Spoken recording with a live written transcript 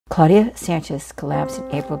Claudia Sanchez collapsed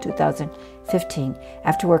in April 2015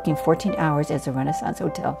 after working 14 hours as a Renaissance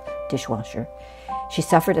Hotel dishwasher. She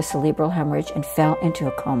suffered a cerebral hemorrhage and fell into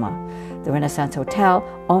a coma. The Renaissance Hotel,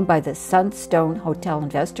 owned by the Sunstone Hotel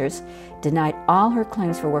investors, denied all her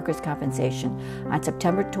claims for workers' compensation. On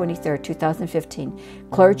September 23, 2015,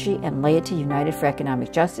 Clergy and Laity United for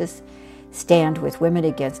Economic Justice, Stand with Women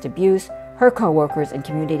Against Abuse, her coworkers and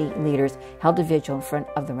community leaders held a vigil in front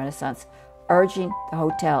of the Renaissance, urging the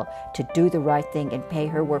hotel to do the right thing and pay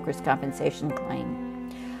her workers' compensation claim.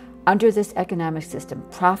 Under this economic system,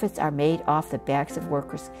 profits are made off the backs of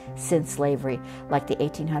workers since slavery, like the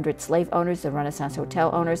 1800 slave owners, the Renaissance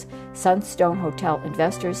Hotel owners. Sunstone Hotel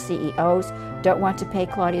investors, CEOs, don't want to pay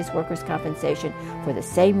Claudia's workers' compensation for the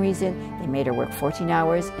same reason they made her work 14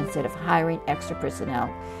 hours instead of hiring extra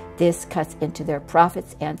personnel. This cuts into their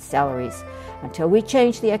profits and salaries. Until we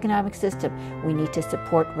change the economic system, we need to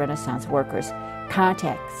support Renaissance workers.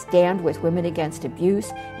 Contact Stand with Women Against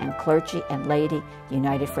Abuse and Clergy and Laity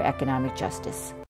United for Economic Justice.